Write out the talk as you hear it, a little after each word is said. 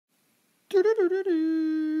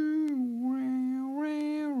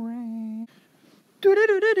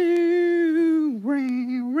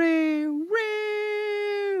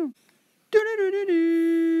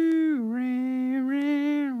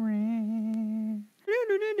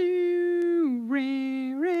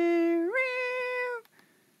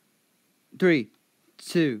Three,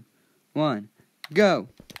 two, one, go.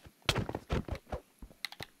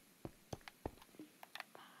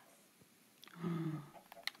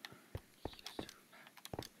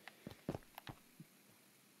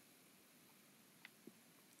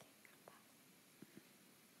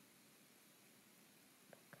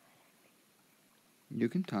 You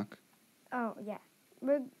can talk. Oh, yeah.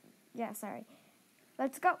 Yeah, sorry.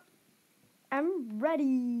 Let's go. I'm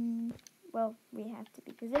ready. Well, we have to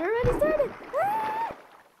because it already started. Ah!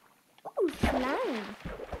 Oh, slime.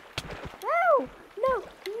 Oh, no,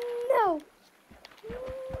 no.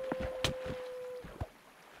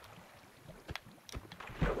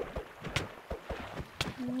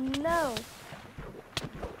 No.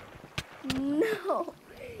 No.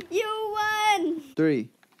 You won. 3,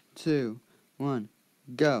 2, 1,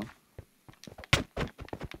 go.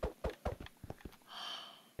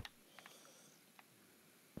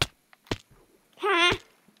 Ha!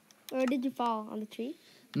 Where did you fall? On the tree?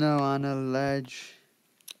 No, on a ledge.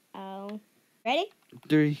 Oh. Ready?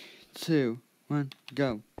 3, 2, 1,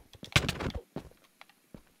 go.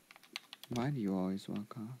 Why do you always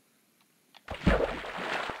walk off?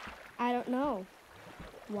 I don't know.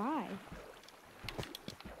 Why?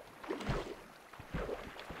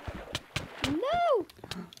 No! No!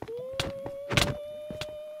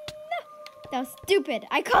 That was stupid.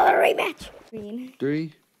 I call it a rematch. Green.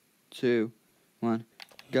 3, 2, 1,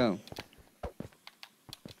 go.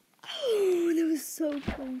 Oh, that was so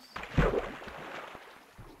close.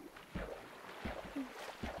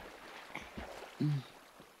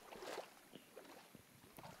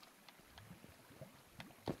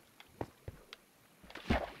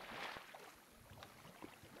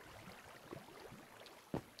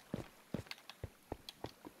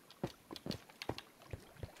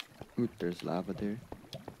 Ooh, there's lava there.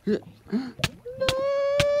 No!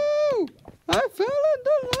 I fell in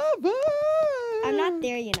the lava! I'm not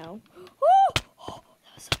there, you know. Oh,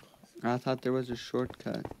 that was so close. I thought there was a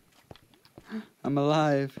shortcut. I'm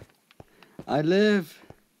alive. I live.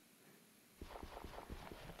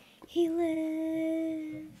 He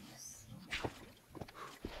lives.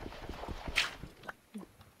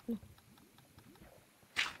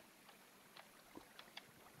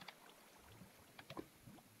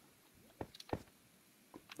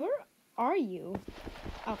 Where are you?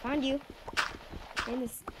 Oh, found you.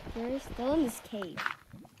 You're still in this cave.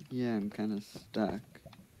 Yeah, I'm kind of stuck.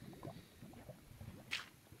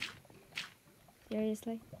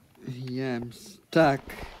 Seriously? Yeah, I'm stuck.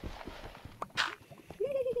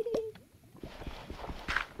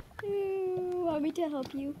 Want me to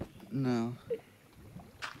help you? No.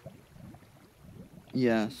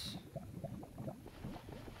 Yes.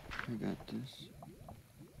 I got this.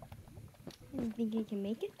 You think you can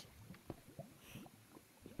make it?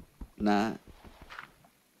 Nah.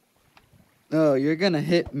 Oh, you're gonna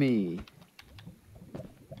hit me.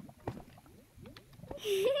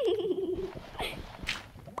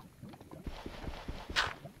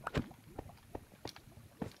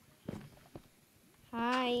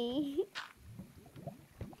 Hi.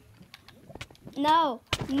 No,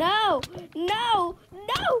 no, no,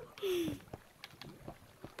 no!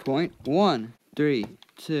 Point 1, 3,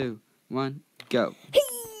 2, 1, go.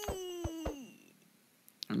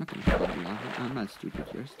 I'm not gonna fall in lava. I'm not stupid.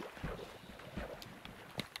 You're stupid.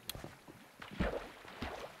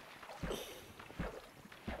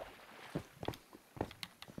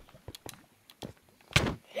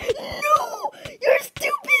 No! You're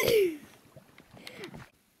stupid!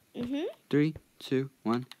 3, 2,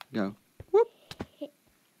 1, go. Whoop.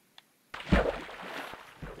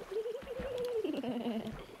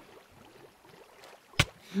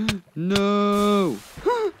 No!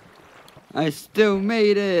 I still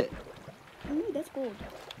made it! Ooh, that's gold.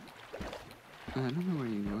 I don't know where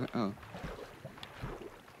you were. Oh.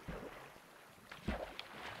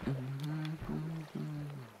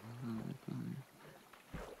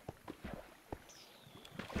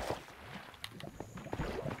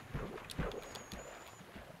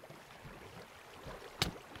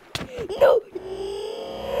 No!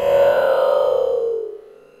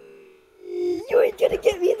 You ain't gonna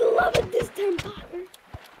get me in the lava this time, Potter.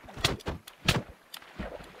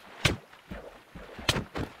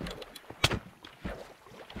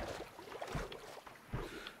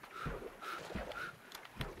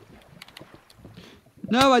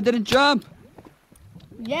 No, I didn't jump!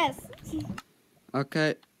 Yes,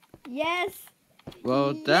 Okay. Yes.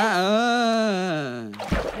 Well Yes. done.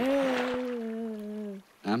 Uh,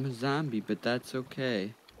 I'm a zombie, but that's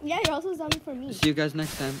okay. yeah, you're also a zombie for me. See you guys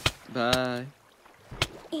next time. Bye.